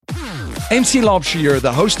MC Laubscher,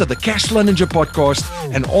 the host of the Cashflow Ninja podcast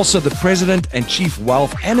and also the president and chief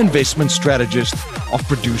wealth and investment strategist of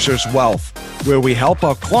Producers Wealth, where we help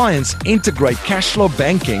our clients integrate cash flow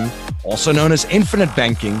banking, also known as infinite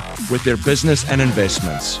banking, with their business and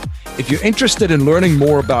investments. If you're interested in learning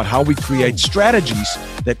more about how we create strategies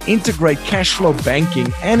that integrate cash flow banking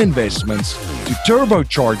and investments to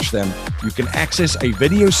turbocharge them, you can access a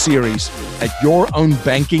video series at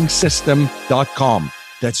yourownbankingsystem.com.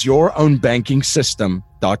 That's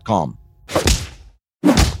yourownbankingsystem.com.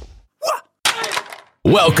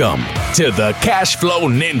 Welcome to the Cashflow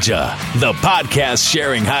Ninja, the podcast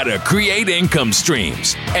sharing how to create income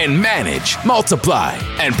streams and manage, multiply,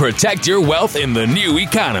 and protect your wealth in the new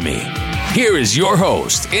economy. Here is your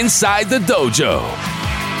host inside the dojo,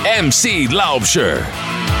 MC Laubscher.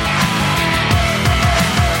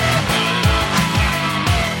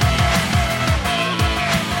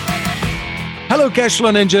 Hello,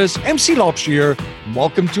 Cashflow Ninjas. MC Laubscher here.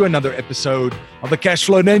 Welcome to another episode of the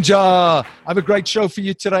Cashflow Ninja. I have a great show for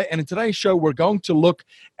you today. And in today's show, we're going to look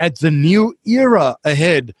at the new era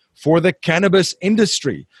ahead for the cannabis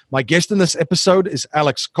industry. My guest in this episode is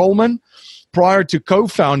Alex Coleman. Prior to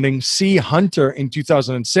co-founding C. Hunter in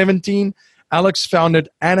 2017, Alex founded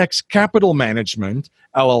Annex Capital Management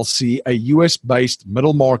LLC, a U.S.-based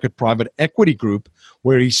middle-market private equity group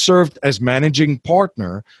where he served as managing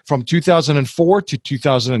partner from 2004 to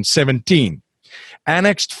 2017.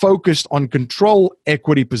 Annex focused on control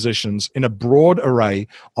equity positions in a broad array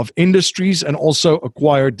of industries and also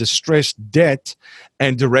acquired distressed debt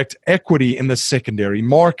and direct equity in the secondary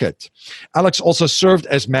market. Alex also served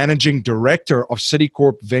as managing director of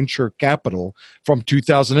Citicorp Venture Capital from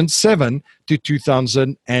 2007 to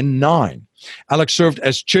 2009. Alex served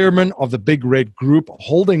as chairman of the Big Red Group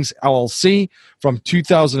Holdings LLC from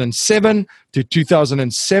 2007 to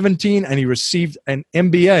 2017, and he received an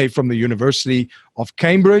M.B.A. from the University of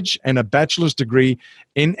Cambridge and a bachelor's degree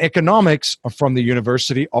in economics from the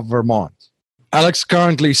University of Vermont. Alex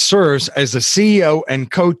currently serves as the CEO and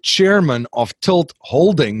co-chairman of Tilt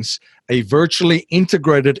Holdings, a virtually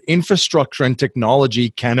integrated infrastructure and technology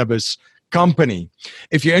cannabis company.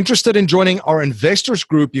 If you're interested in joining our investors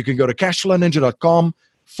group, you can go to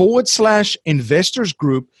cashflowninja.com/investors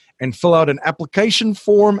group and fill out an application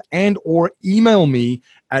form and or email me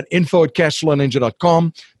at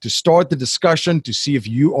info@cashflowninja.com to start the discussion to see if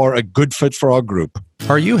you are a good fit for our group.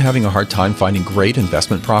 Are you having a hard time finding great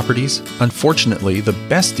investment properties? Unfortunately, the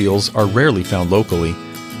best deals are rarely found locally.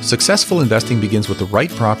 Successful investing begins with the right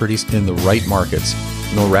properties in the right markets.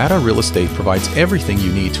 Norada Real Estate provides everything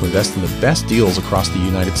you need to invest in the best deals across the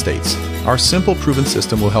United States. Our simple, proven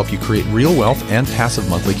system will help you create real wealth and passive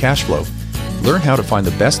monthly cash flow. Learn how to find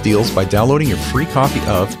the best deals by downloading your free copy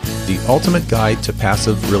of The Ultimate Guide to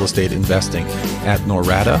Passive Real Estate Investing at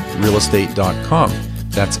noradarealestate.com.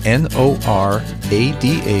 That's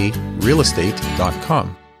NORADA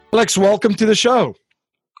realestate.com. Alex, welcome to the show.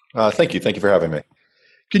 Thank you. Thank you for having me.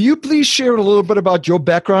 Can you please share a little bit about your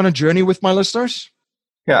background and journey with my listeners?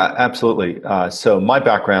 Yeah, absolutely. So my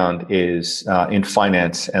background is in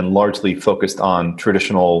finance and largely focused on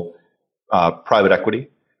traditional private equity,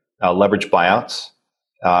 leveraged buyouts.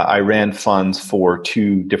 I ran funds for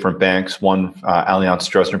two different banks, one Allianz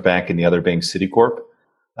Stroessner Bank and the other being Citicorp.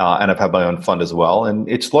 And I've had my own fund as well. And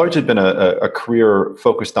it's largely been a career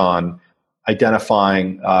focused on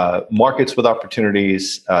identifying markets with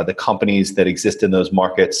opportunities, the companies that exist in those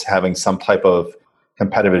markets having some type of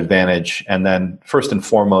competitive advantage, and then first and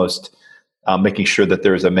foremost, making sure that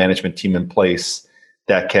there's a management team in place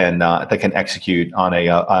that can execute on a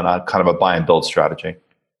kind of a buy and build strategy.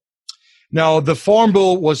 Now, the Farm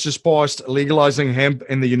Bill was just passed, legalizing hemp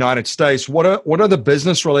in the United States. What are the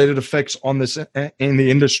business related effects on this in the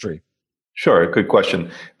industry? Sure, good question.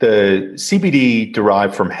 The CBD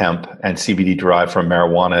derived from hemp and CBD derived from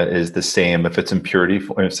marijuana is the same if it's in purity,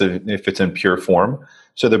 if it's in pure form.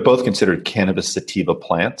 So they're both considered cannabis sativa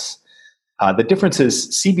plants. The difference is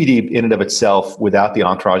CBD in and of itself, without the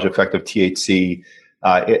entourage effect of THC,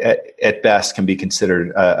 at best can be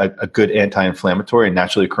considered a good anti-inflammatory and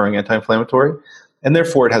naturally occurring anti-inflammatory. And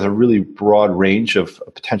therefore, it has a really broad range of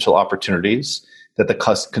potential opportunities that the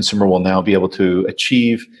consumer will now be able to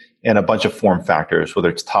achieve in a bunch of form factors, whether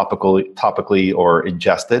it's topically or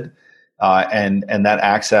ingested. And that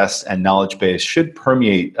access and knowledge base should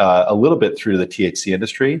permeate a little bit through the THC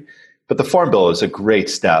industry. But the Farm Bill is a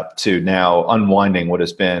great step to now unwinding what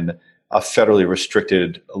has been a federally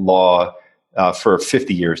restricted law for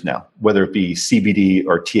 50 years now, whether it be CBD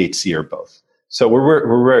or THC or both. So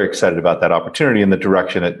we're very excited about that opportunity and the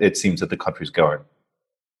direction it seems that the country's going.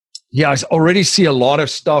 Yeah, I already see a lot of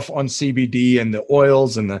stuff on CBD and the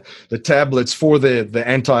oils and the tablets for the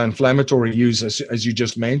anti-inflammatory use, as you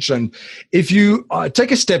just mentioned. If you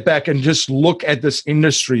take a step back and just look at this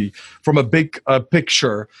industry from a big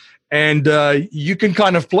picture, and you can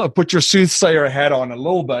kind of put your soothsayer hat on a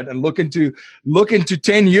little bit and look into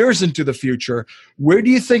 10 years into the future. Where do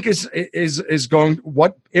you think is going?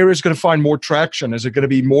 What area is going to find more traction? Is it going to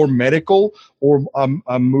be more medical, or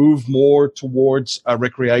a move more towards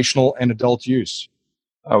recreational and adult use?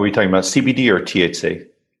 Are we talking about CBD or THC?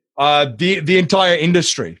 The entire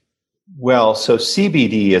industry. Well, so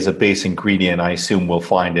CBD as a base ingredient, I assume we'll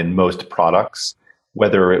find in most products,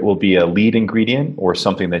 whether it will be a lead ingredient or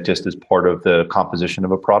something that just is part of the composition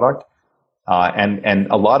of a product. And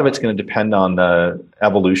a lot of it's going to depend on the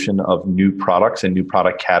evolution of new products and new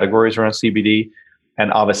product categories around CBD. And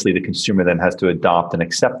obviously the consumer then has to adopt and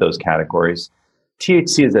accept those categories.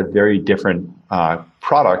 THC is a very different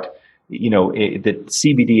product. The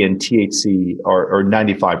CBD and THC are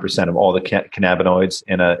 95% of all the cannabinoids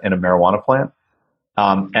in a marijuana plant.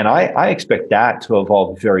 And I expect that to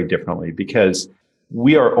evolve very differently, because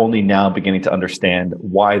we are only now beginning to understand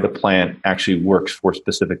why the plant actually works for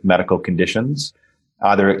specific medical conditions.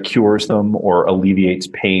 Either it cures them or alleviates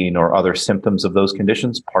pain or other symptoms of those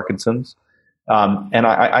conditions, Parkinson's. And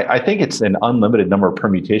I think it's an unlimited number of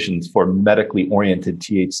permutations for medically oriented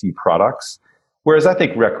THC products, whereas I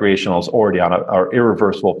think recreational is already on an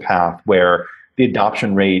irreversible path where the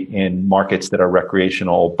adoption rate in markets that are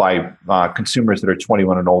recreational by consumers that are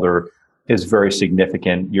 21 and older is very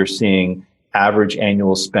significant. You're seeing average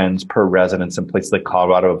annual spends per residence in places like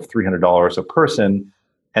Colorado of $300 a person,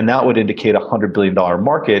 and that would indicate a $100 billion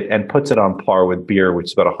market and puts it on par with beer, which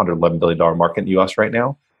is about a $111 billion market in the U.S. right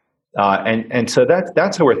now. And so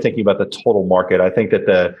that's how we're thinking about the total market. I think that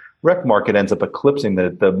the rec market ends up eclipsing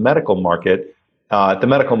the medical market. The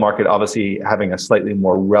medical market obviously having a slightly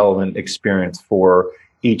more relevant experience for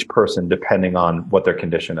each person depending on what their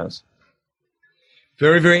condition is.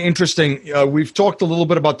 Very, very interesting. We've talked a little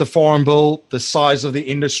bit about the Farm Bill, the size of the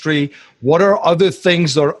industry. What are other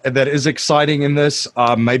things that is exciting in this?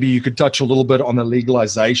 Maybe you could touch a little bit on the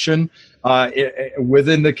legalization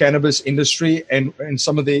within the cannabis industry and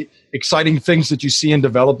some of the exciting things that you see in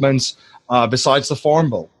developments besides the Farm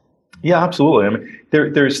Bill. Yeah, absolutely. I mean,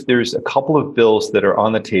 there's a couple of bills that are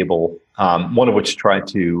on the table, one of which tried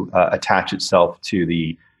to attach itself to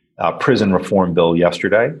the prison reform bill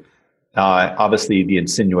yesterday. Obviously, the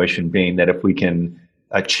insinuation being that if we can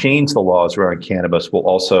change the laws around cannabis, we'll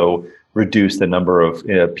also reduce the number of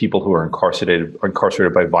people who are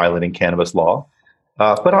incarcerated by violating cannabis law.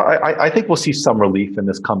 But I think we'll see some relief in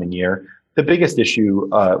this coming year. The biggest issue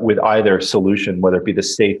with either solution, whether it be the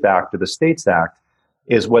SAFE Act or the States Act,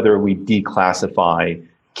 is whether we declassify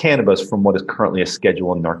cannabis from what is currently a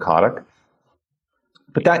Schedule I narcotic.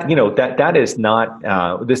 But that is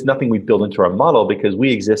not, there's nothing we build into our model because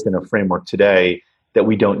we exist in a framework today that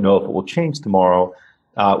we don't know if it will change tomorrow.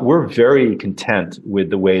 We're very content with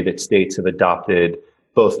the way that states have adopted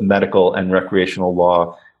both medical and recreational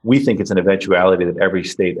law. We think it's an eventuality that every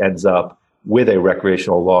state ends up with a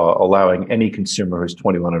recreational law allowing any consumer who's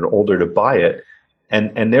 21 or older to buy it.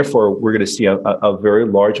 And therefore, we're going to see a very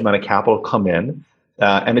large amount of capital come in.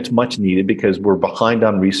 And it's much needed because we're behind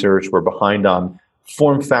on research. We're behind on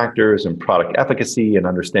form factors and product efficacy and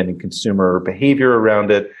understanding consumer behavior around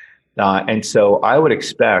it. And so I would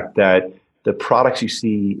expect that the products you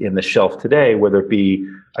see in the shelf today, whether it be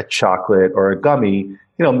a chocolate or a gummy,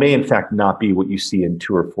 may in fact not be what you see in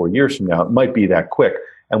 2 or 4 years from now. It might be that quick.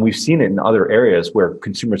 And we've seen it in other areas where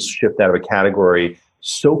consumers shift out of a category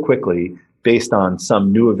so quickly based on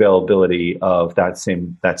some new availability of that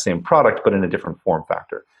same product, but in a different form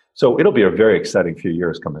factor. So it'll be a very exciting few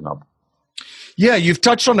years coming up. Yeah, you've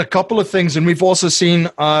touched on a couple of things, and we've also seen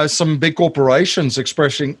some big corporations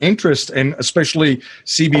expressing interest in especially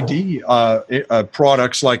CBD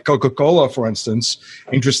products like Coca-Cola, for instance,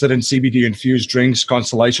 interested in CBD-infused drinks,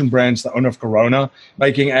 Constellation Brands, the owner of Corona,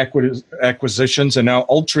 making acquisitions, and now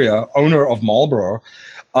Altria, owner of Marlboro.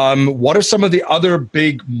 What are some of the other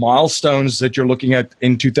big milestones that you're looking at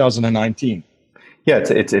in 2019? Yeah,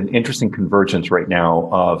 it's an interesting convergence right now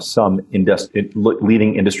of some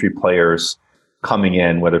leading industry players coming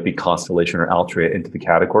in, whether it be Constellation or Altria, into the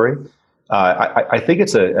category. I think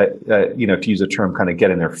it's to use a term, kind of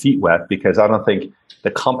getting their feet wet, because I don't think the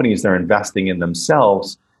companies they're investing in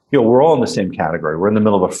themselves, we're all in the same category. We're in the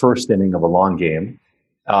middle of a first inning of a long game.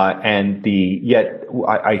 Yet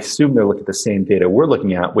I assume they're looking at the same data we're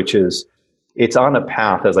looking at, which is it's on a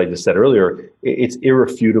path, as I just said earlier, it's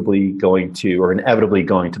irrefutably going to, or inevitably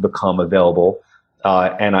going to become available.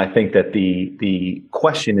 And I think that the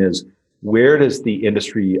question is, where does the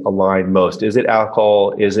industry align most? Is it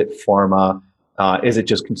alcohol? Is it pharma? Is it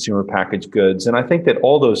just consumer packaged goods? And I think that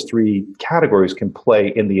all those three categories can play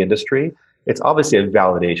in the industry. It's obviously a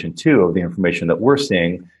validation, too, of the information that we're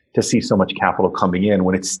seeing to see so much capital coming in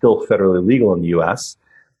when it's still federally legal in the U.S.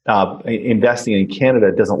 Investing in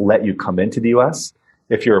Canada doesn't let you come into the U.S.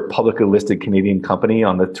 If you're a publicly listed Canadian company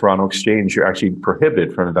on the Toronto Exchange, you're actually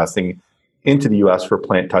prohibited from investing into the U.S. for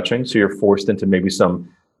plant touching. So you're forced into maybe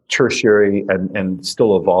some tertiary and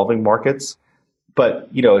still evolving markets. But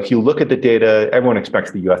if you look at the data, everyone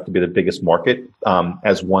expects the U.S. to be the biggest market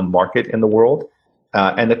as one market in the world.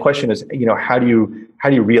 And the question is, how do you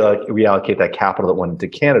reallocate that capital that went into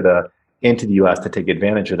Canada into the U.S. to take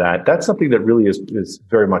advantage of that? That's something that really is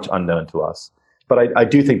very much unknown to us. But I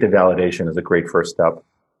do think the validation is a great first step.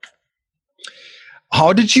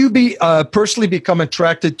 How did you personally become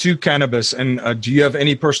attracted to cannabis? And do you have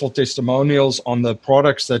any personal testimonials on the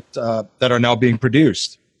products that are now being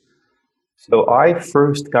produced? So I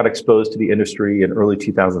first got exposed to the industry in early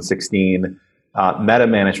 2016, met a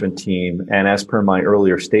management team, and as per my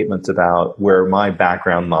earlier statements about where my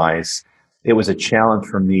background lies, it was a challenge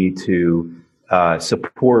for me to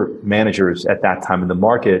support managers at that time in the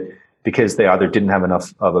market because they either didn't have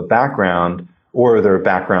enough of a background or their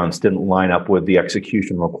backgrounds didn't line up with the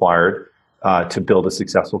execution required to build a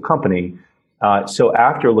successful company. So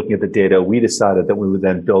after looking at the data, we decided that we would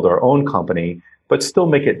then build our own company, but still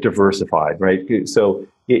make it diversified, right? So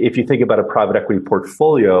if you think about a private equity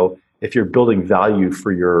portfolio, if you're building value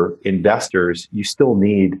for your investors, you still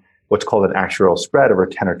need what's called an actuarial spread over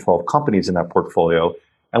 10 or 12 companies in that portfolio.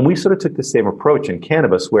 And we sort of took the same approach in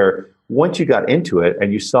cannabis, where once you got into it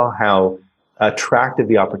and you saw how attractive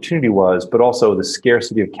the opportunity was, but also the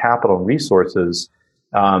scarcity of capital and resources,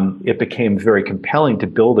 it became very compelling to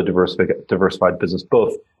build a diversified business,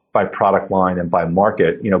 both by product line and by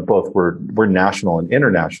market. Both were national and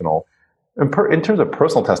international. In terms of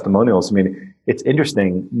personal testimonials, I mean, it's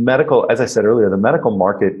interesting. As I said earlier, the medical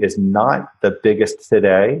market is not the biggest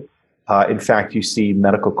today. In fact, you see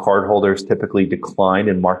medical card holders typically decline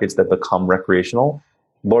in markets that become recreational,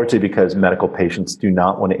 largely because medical patients do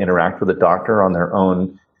not want to interact with a doctor on their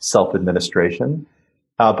own self-administration.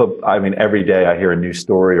 But I mean, every day I hear a new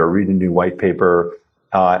story or read a new white paper,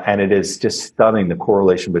 and it is just stunning, the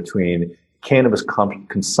correlation between cannabis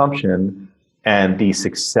consumption and the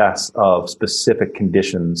success of specific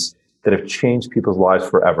conditions that have changed people's lives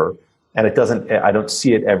forever. And I don't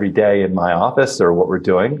see it every day in my office or what we're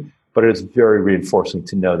doing, but it is very reinforcing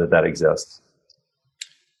to know that exists.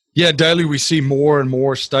 Yeah, daily we see more and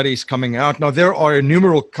more studies coming out. Now, there are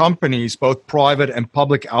innumerable companies, both private and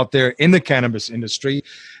public, out there in the cannabis industry.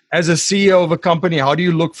 As a CEO of a company, how do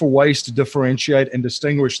you look for ways to differentiate and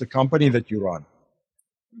distinguish the company that you run?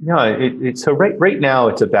 Yeah, so right now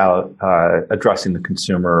it's about addressing the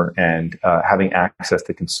consumer and having access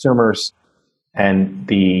to consumers, and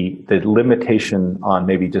the limitation on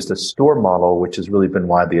maybe just a store model, which has really been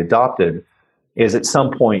widely adopted, is at some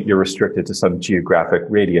point you're restricted to some geographic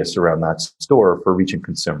radius around that store for reaching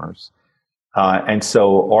consumers. And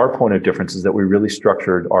so our point of difference is that we really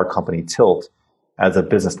structured our company Tilt as a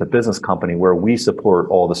business-to-business company where we support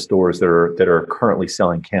all the stores that are currently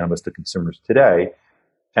selling cannabis to consumers today.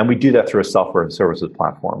 And we do that through a software and services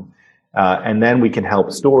platform. And then we can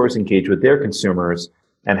help stores engage with their consumers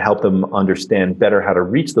and help them understand better how to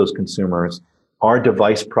reach those consumers. Our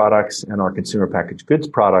device products and our consumer packaged goods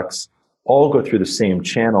products all go through the same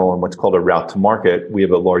channel and what's called a route to market. We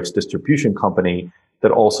have a large distribution company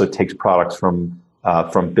that also takes products from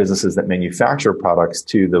businesses that manufacture products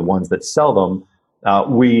to the ones that sell them.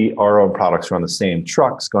 Our own products are on the same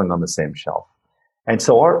trucks going on the same shelf. And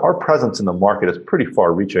so our presence in the market is pretty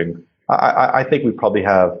far reaching. I think we probably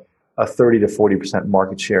have a 30 to 40%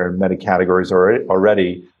 market share in many categories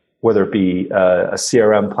already, whether it be a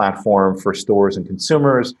CRM platform for stores and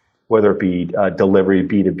consumers, whether it be delivery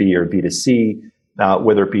B2B or B2C,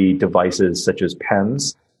 whether it be devices such as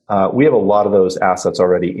pens. We have a lot of those assets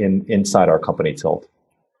already inside our company Tilt.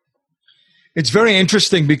 It's very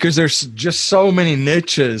interesting because there's just so many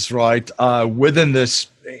niches, right, within this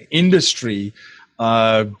industry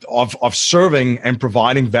of serving and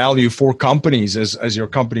providing value for companies, as your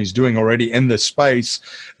company is doing already in this space,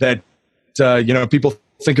 that people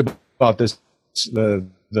think about this.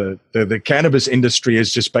 The cannabis industry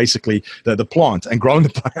is just basically the plant and growing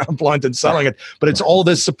the plant and selling it, but it's all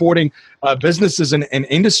this supporting businesses and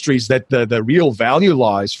industries that the real value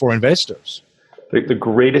lies for investors. The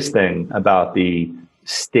greatest thing about the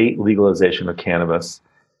state legalization of cannabis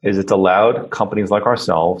is it's allowed companies like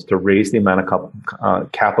ourselves to raise the amount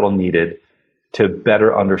of capital needed to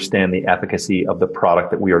better understand the efficacy of the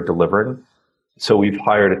product that we are delivering. So we've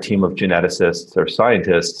hired a team of geneticists or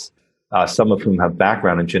scientists, some of whom have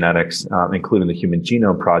background in genetics, including the Human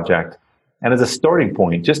Genome Project. And as a starting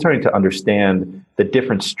point, just starting to understand the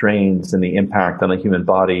different strains and the impact on the human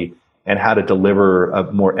body and how to deliver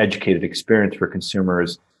a more educated experience for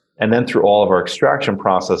consumers. And then through all of our extraction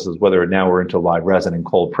processes, whether now we're into live resin and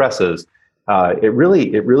cold presses, it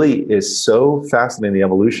really is so fascinating, the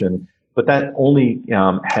evolution. But that only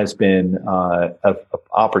has been an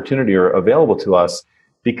opportunity or available to us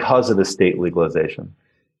because of the state legalization.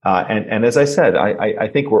 And as I said, I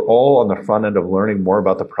think we're all on the front end of learning more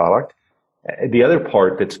about the product. The other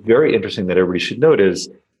part that's very interesting that everybody should note is,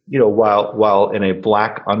 while in a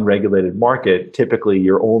black unregulated market, typically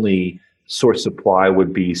your only source supply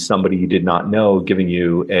would be somebody you did not know giving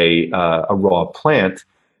you a raw plant,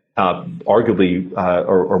 arguably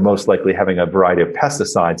or most likely having a variety of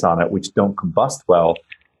pesticides on it, which don't combust well.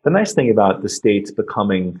 The nice thing about the states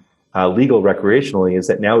becoming legal recreationally is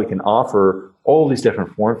that now we can offer all these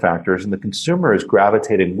different form factors, and the consumer is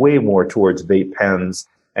gravitating way more towards vape pens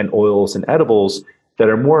and oils and edibles that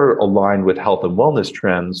are more aligned with health and wellness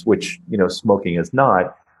trends, which smoking is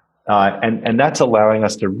not. And that's allowing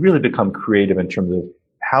us to really become creative in terms of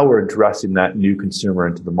how we're addressing that new consumer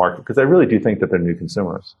into the market, because I really do think that they're new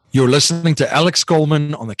consumers. You're listening to Alex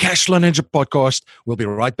Coleman on the Cashflow Ninja podcast. We'll be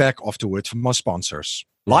right back afterwards from our sponsors.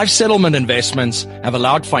 Live settlement investments have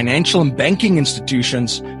allowed financial and banking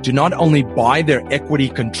institutions to not only buy their equity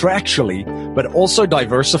contractually, but also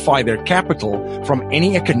diversify their capital from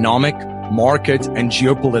any economic, market, and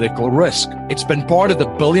geopolitical risk. It's been part of the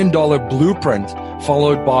billion-dollar blueprint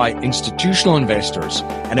followed by institutional investors.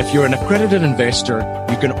 And if you're an accredited investor,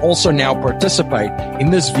 you can also now participate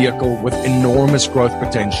in this vehicle with enormous growth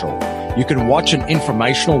potential. You can watch an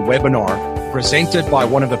informational webinar presented by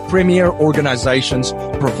one of the premier organizations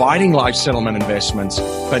providing live settlement investments,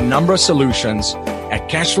 Penumbra Solutions, at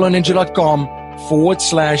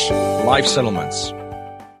cashflowninja.com/live settlements.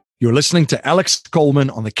 You're listening to Alex Coleman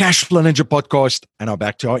on the Cashflow Ninja podcast, and now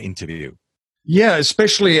back to our interview. Yeah,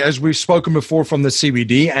 especially as we've spoken before from the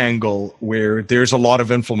CBD angle, where there's a lot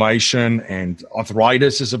of inflammation and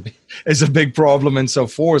arthritis is a big problem and so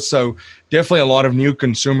forth. So definitely a lot of new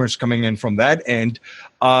consumers coming in from that end.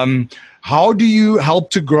 How do you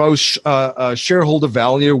help to grow shareholder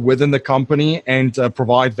value within the company and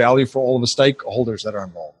provide value for all of the stakeholders that are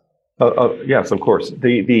involved? Yes, of course.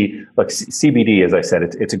 CBD, as I said,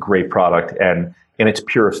 it's a great product, and in its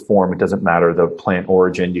purest form, it doesn't matter the plant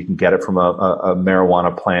origin. You can get it from a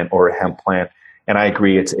marijuana plant or a hemp plant, and I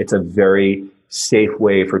agree. It's a very safe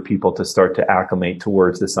way for people to start to acclimate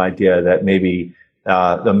towards this idea that maybe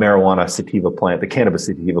the marijuana sativa plant, the cannabis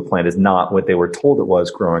sativa plant, is not what they were told it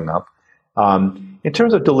was growing up. In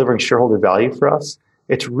terms of delivering shareholder value for us,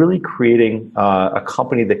 it's really creating a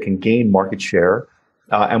company that can gain market share.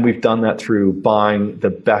 And we've done that through buying the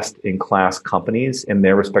best-in-class companies in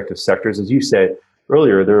their respective sectors. As you said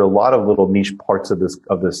earlier, there are a lot of little niche parts of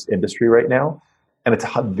this industry right now, and it's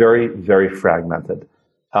very, very fragmented.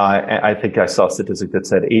 I think I saw a statistic that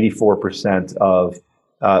said 84% of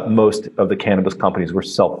most of the cannabis companies were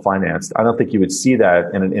self-financed. I don't think you would see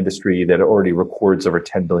that in an industry that already records over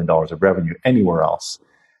 $10 billion of revenue anywhere else.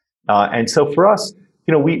 And so for us,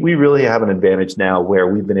 we really have an advantage now where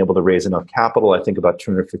we've been able to raise enough capital, I think about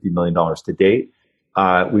 $250 million to date.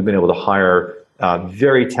 We've been able to hire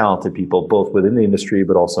very talented people, both within the industry,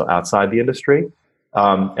 but also outside the industry.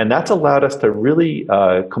 And that's allowed us to really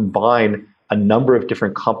combine a number of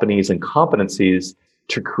different companies and competencies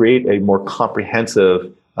to create a more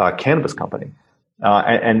comprehensive cannabis company.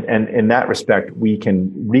 And in that respect, we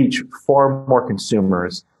can reach far more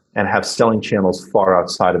consumers and have selling channels far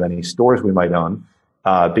outside of any stores we might own.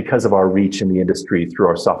 Because of our reach in the industry through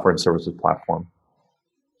our software and services platform.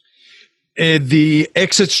 The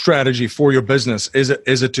exit strategy for your business, is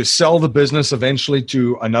it to sell the business eventually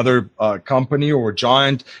to another company or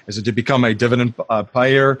giant? Is it to become a dividend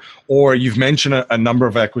payer? Or you've mentioned a number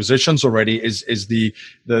of acquisitions already. Is the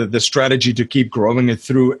strategy to keep growing it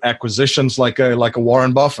through acquisitions like a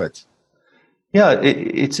Warren Buffett? Yeah,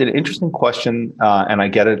 it's an interesting question, and I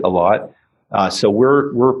get it a lot. So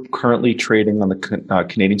we're currently trading on the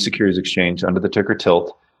Canadian Securities Exchange under the ticker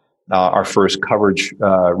TILT. Our first coverage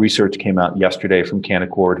research came out yesterday from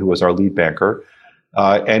Citicorp, who was our lead banker,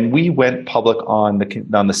 and we went public on the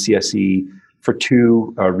CSE for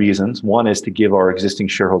two reasons. One is to give our existing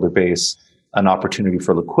shareholder base an opportunity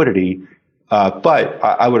for liquidity, but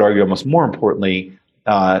I would argue almost more importantly,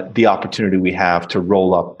 the opportunity we have to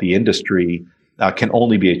roll up the industry can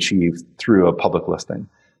only be achieved through a public listing.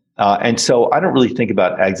 And so I don't really think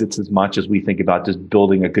about exits as much as we think about just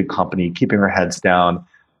building a good company, keeping our heads down,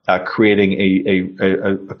 creating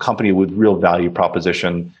a company with real value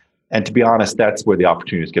proposition. And to be honest, that's where the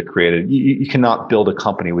opportunities get created. You cannot build a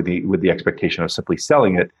company with the expectation of simply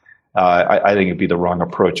selling it. I think it'd be the wrong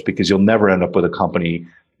approach, because you'll never end up with a company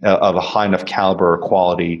of a high enough caliber or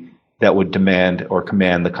quality that would demand or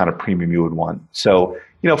command the kind of premium you would want. So,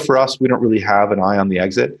 for us, we don't really have an eye on the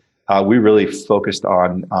exit. We really focused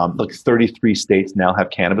on, 33 states now have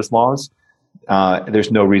cannabis laws.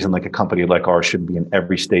 There's no reason a company like ours shouldn't be in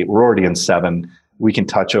every state. We're already in 7. We can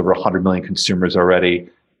touch over 100 million consumers already.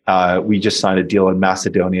 We just signed a deal in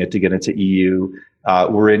Macedonia to get into EU.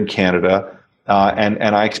 We're in Canada,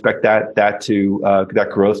 and I expect that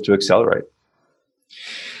growth to accelerate.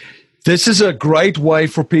 This is a great way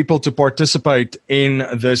for people to participate in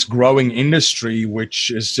this growing industry, which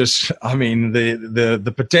is just,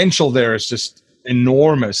 the potential there is just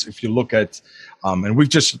enormous if you look at, and we've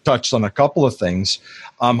just touched on a couple of things.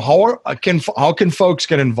 How can folks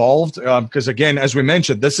get involved? Because again, as we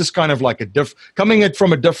mentioned, this is kind of like coming at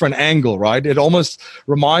from a different angle, right? It almost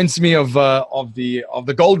reminds me of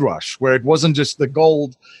the gold rush, where it wasn't just the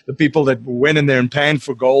people that went in there and panned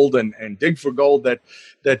for gold and dig for gold that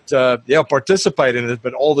participate in it,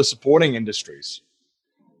 but all the supporting industries.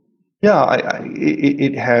 Yeah,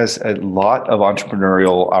 it has a lot of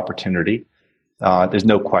entrepreneurial opportunity. There's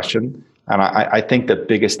no question. And I think the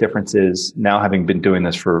biggest difference is, now having been doing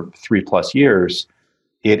this for 3+ years,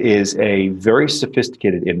 it is a very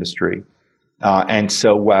sophisticated industry. And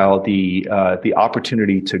so while the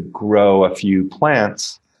opportunity to grow a few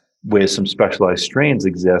plants with some specialized strains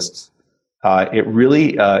exists, it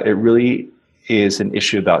really is an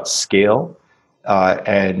issue about scale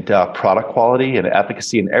and product quality and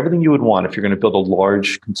efficacy and everything you would want if you're going to build a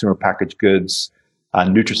large consumer packaged goods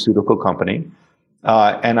nutraceutical company.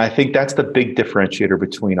 And I think that's the big differentiator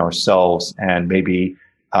between ourselves and maybe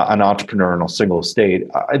an entrepreneur in a single state.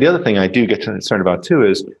 The other thing I do get concerned about too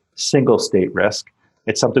is single state risk.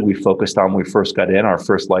 It's something we focused on when we first got in. Our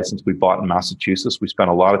first license we bought in Massachusetts. We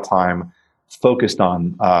spent a lot of time focused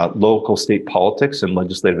on local state politics and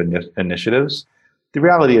legislative initiatives. The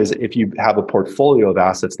reality is, if you have a portfolio of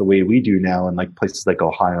assets the way we do now in places like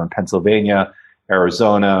Ohio and Pennsylvania,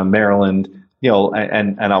 Arizona, Maryland,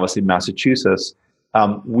 and obviously Massachusetts,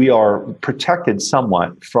 we are protected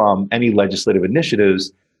somewhat from any legislative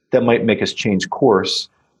initiatives that might make us change course,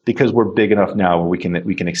 because we're big enough now where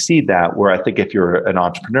we can exceed that. Where I think if you're an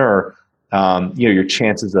entrepreneur, your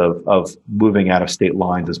chances of moving out of state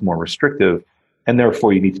lines is more restrictive, and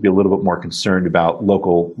therefore you need to be a little bit more concerned about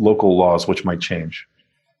local laws which might change.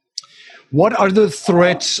 What are the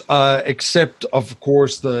threats, except of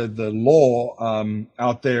course the law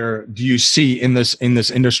out there, do you see in this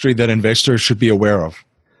industry that investors should be aware of?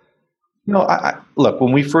 Look,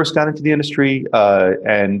 when we first got into the industry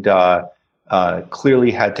and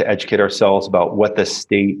clearly had to educate ourselves about what the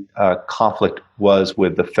state conflict was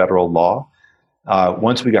with the federal law.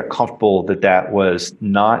 Once we got comfortable that was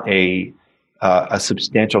not a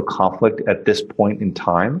substantial conflict at this point in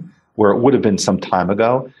time, where it would have been some time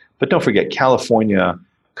ago. But don't forget, California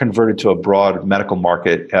converted to a broad medical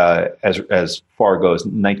market as far ago as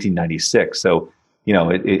 1996. So,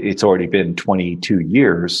 it's already been 22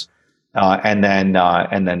 years. And then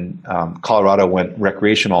Colorado went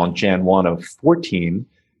recreational on Jan 1 of 14.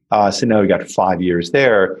 So now we got 5 years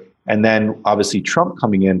there. And then obviously Trump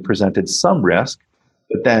coming in presented some risk.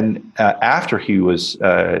 But then after he was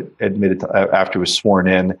after he was sworn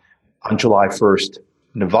in on July 1st,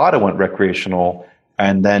 Nevada went recreational,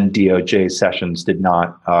 and then DOJ Sessions did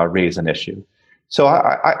not raise an issue. So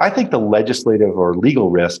I think the legislative or legal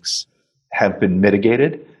risks have been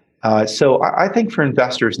mitigated. So I think for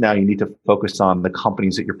investors now, you need to focus on the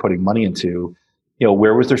companies that you're putting money into.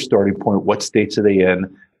 Where was their starting point? What states are they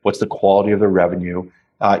in? What's the quality of their revenue?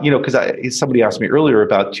 Because somebody asked me earlier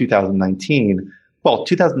about 2019. Well,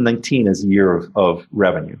 2019 is a year of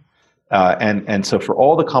revenue. And so for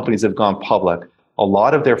all the companies that have gone public, a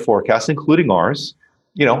lot of their forecasts, including ours,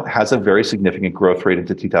 has a very significant growth rate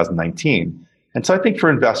into 2019. And so I think for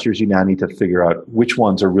investors, you now need to figure out which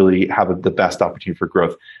ones are really have the best opportunity for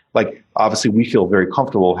growth. Like, obviously, we feel very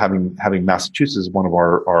comfortable having Massachusetts as one of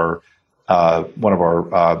our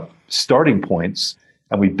starting points,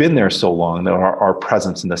 and we've been there so long that our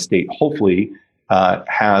presence in the state hopefully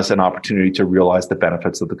has an opportunity to realize the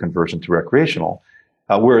benefits of the conversion to recreational.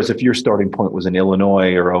 Whereas if your starting point was in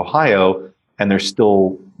Illinois or Ohio, and they're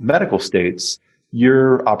still medical states,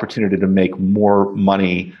 your opportunity to make more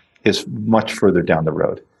money is much further down the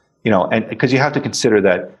road. And because you have to consider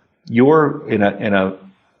that you're in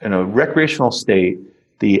a recreational state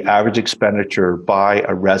the average expenditure by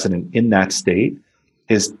a resident in that state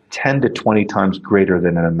is 10 to 20 times greater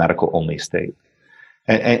than in a medical-only state.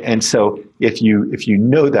 And so if you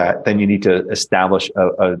know that, then you need to establish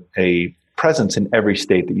a presence in every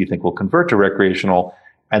state that you think will convert to recreational,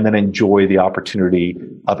 and then enjoy the opportunity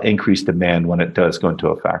of increased demand when it does go into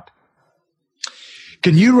effect.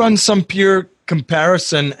 Can you run some peer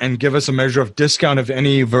comparison and give us a measure of discount, if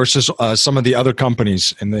any, versus some of the other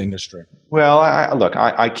companies in the industry? Well,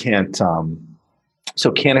 I can't.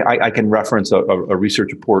 I can reference a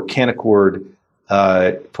research report. Cannabis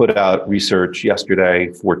put out research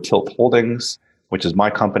yesterday for Tilt Holdings, which is my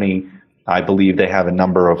company. I believe they have a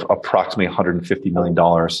number of approximately $150 million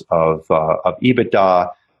of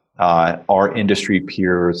EBITDA. Our industry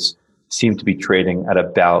peers seem to be trading at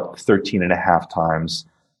about 13.5 times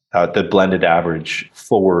the blended average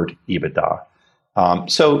forward EBITDA.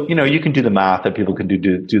 So, you can do the math, that people can do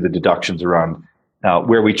the deductions around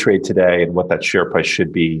where we trade today and what that share price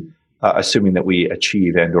should be, assuming that we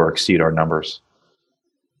achieve and or exceed our numbers.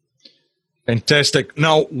 Fantastic.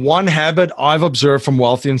 Now, one habit I've observed from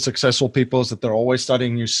wealthy and successful people is that they're always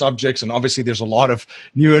studying new subjects. And obviously, there's a lot of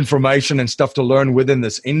new information and stuff to learn within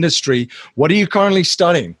this industry. What are you currently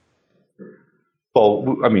studying?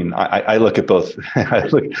 Well, I mean, I look at both. I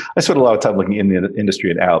spend a lot of time looking in the industry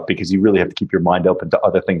and out, because you really have to keep your mind open to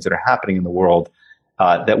other things that are happening in the world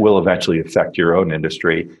that will eventually affect your own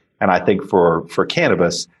industry. And I think for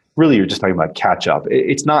cannabis, really, you're just talking about catch up.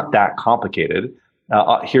 It's not that complicated.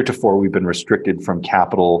 Heretofore, we've been restricted from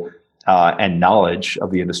capital and knowledge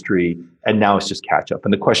of the industry, and now it's just catch up.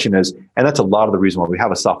 And the question is, and that's a lot of the reason why we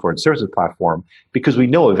have a software and services platform, because we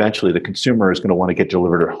know eventually the consumer is going to want to get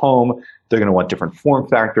delivered at home. They're going to want different form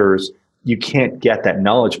factors. You can't get that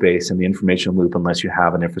knowledge base and the information loop unless you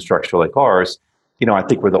have an infrastructure like ours. I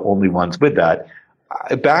think we're the only ones with that.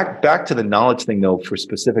 Back to the knowledge thing, though, for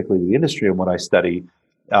specifically the industry and what I study,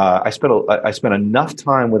 I spent enough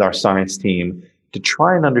time with our science team to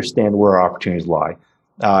try and understand where our opportunities lie.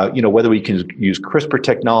 Whether we can use CRISPR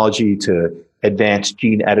technology to advance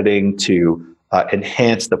gene editing to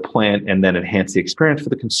enhance the plant and then enhance the experience for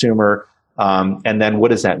the consumer. And then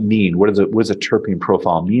what does that mean? What does a terpene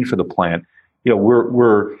profile mean for the plant?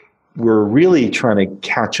 We're really trying to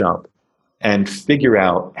catch up and figure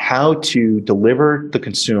out how to deliver the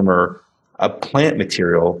consumer a plant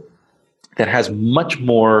material that has much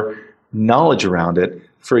more knowledge around it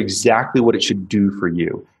for exactly what it should do for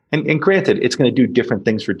you. And granted, it's going to do different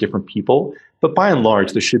things for different people, but by and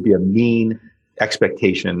large, there should be a mean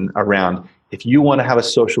expectation around, if you want to have a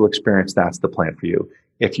social experience, that's the plant for you.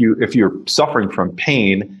 If you're suffering from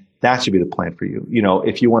pain, that should be the plant for you.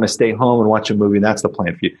 If you want to stay home and watch a movie, that's the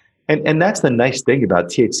plant for you. And that's the nice thing about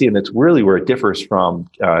THC, and that's really where it differs from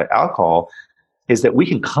alcohol, is that we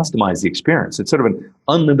can customize the experience. It's sort of an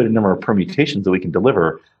unlimited number of permutations that we can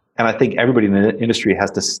deliver. And I think everybody in the industry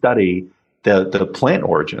has to study the plant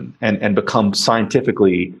origin and become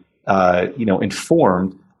scientifically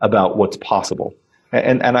informed about what's possible.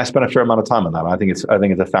 And I spent a fair amount of time on that. I think it's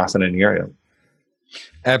a fascinating area.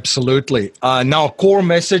 Absolutely. Now, a core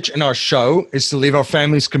message in our show is to leave our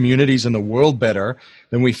families, communities, and the world better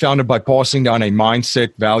than we found it by passing down a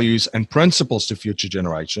mindset, values, and principles to future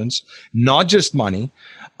generations, not just money.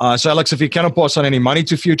 So, Alex, if you cannot pass on any money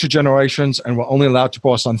to future generations and we're only allowed to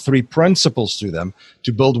pass on 3 principles to them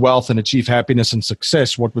to build wealth and achieve happiness and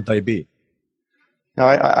success, what would they be? Now,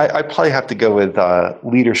 I probably have to go with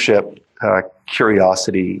leadership,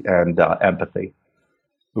 curiosity, and empathy.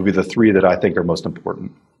 Would be the 3 that I think are most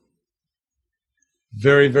important.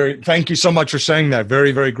 Very, very. Thank you so much for saying that.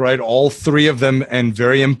 Very, very great. All 3 of them, and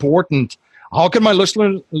very important. How can my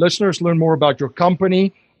listeners learn more about your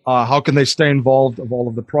company? How can they stay involved of all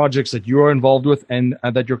of the projects that you are involved with and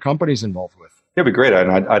that your company is involved with? It'd be great.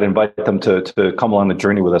 I'd invite them to come along the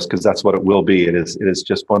journey with us, because that's what it will be. It is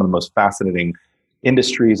just one of the most fascinating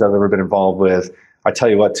industries I've ever been involved with. I tell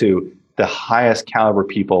you what, too, the highest caliber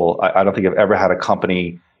people. I don't think I've ever had a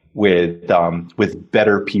company with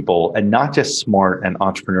better people, and not just smart and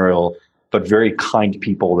entrepreneurial, but very kind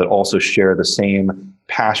people that also share the same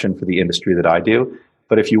passion for the industry that I do.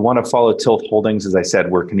 But if you want to follow Tilt Holdings, as I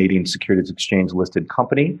said, we're a Canadian Securities Exchange listed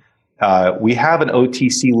company. We have an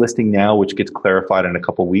OTC listing now, which gets clarified in a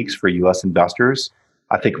couple of weeks for U.S. investors.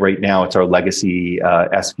 I think right now it's our legacy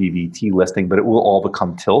SVVT listing, but it will all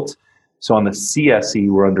become Tilt. So on the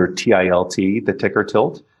CSE, we're under TILT, the ticker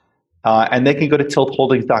Tilt. And they can go to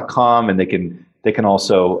tiltholdings.com, and they can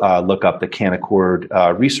also look up the Cannabis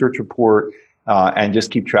research report and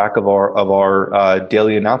just keep track of our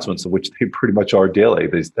daily announcements, of which they pretty much are daily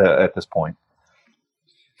at this point.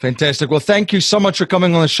 Fantastic. Well, thank you so much for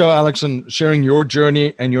coming on the show, Alex, and sharing your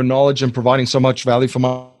journey and your knowledge and providing so much value for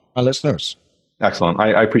my listeners. Excellent.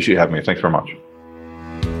 I appreciate you having me. Thanks very much.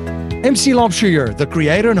 MC Lobster here, the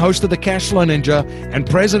creator and host of the Cashflow Ninja and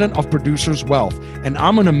president of Producers Wealth, and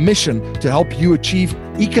I'm on a mission to help you achieve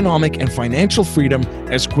economic and financial freedom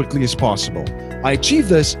as quickly as possible. I achieve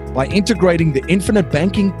this by integrating the infinite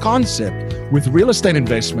banking concept with real estate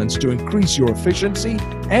investments to increase your efficiency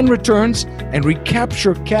and returns and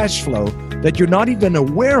recapture cash flow that you're not even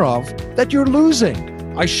aware of that you're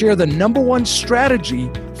losing. I share the number one strategy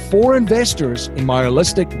for investors in my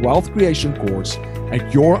holistic wealth creation course at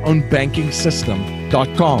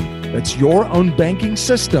yourownbankingsystem.com. That's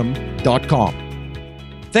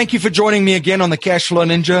yourownbankingsystem.com. Thank you for joining me again on the Cashflow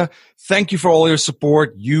Ninja. Thank you for all your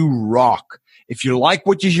support. You rock. If you like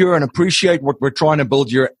what you hear and appreciate what we're trying to build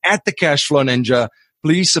here at the Cashflow Ninja,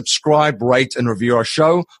 please subscribe, rate, and review our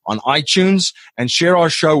show on iTunes and share our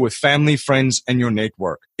show with family, friends, and your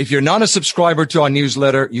network. If you're not a subscriber to our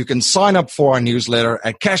newsletter, you can sign up for our newsletter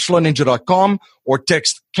at cashflowninja.com or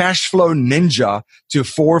text Cashflow Ninja to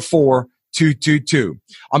 44222.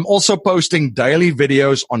 I'm also posting daily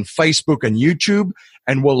videos on Facebook and YouTube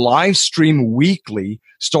and will live stream weekly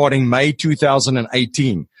starting May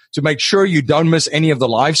 2018. To make sure you don't miss any of the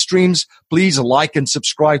live streams, please like and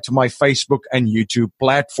subscribe to my Facebook and YouTube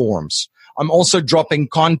platforms. I'm also dropping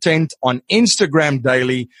content on Instagram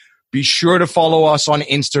daily. Be sure to follow us on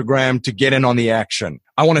Instagram to get in on the action.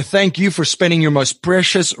 I want to thank you for spending your most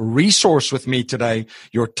precious resource with me today,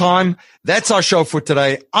 your time. That's our show for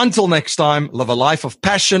today. Until next time, live a life of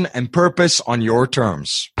passion and purpose on your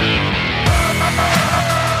terms.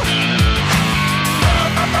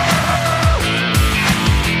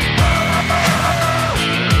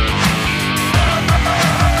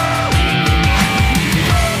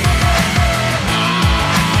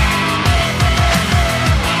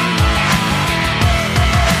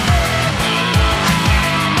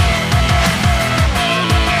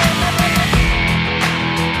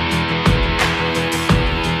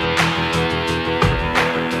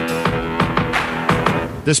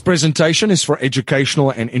 This presentation is for educational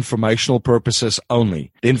and informational purposes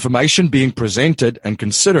only. The information being presented and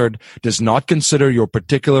considered does not consider your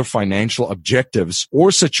particular financial objectives or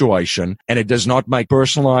situation, and it does not make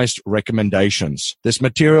personalized recommendations. This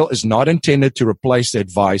material is not intended to replace the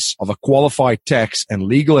advice of a qualified tax and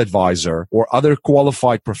legal advisor or other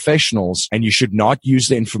qualified professionals, and you should not use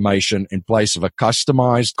the information in place of a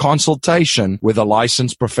customized consultation with a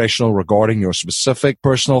licensed professional regarding your specific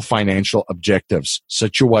personal financial objectives,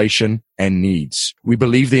 situation, and needs. We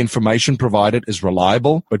believe the information provided is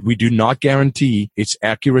reliable, but we do not guarantee its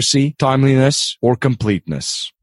accuracy, timeliness, or completeness.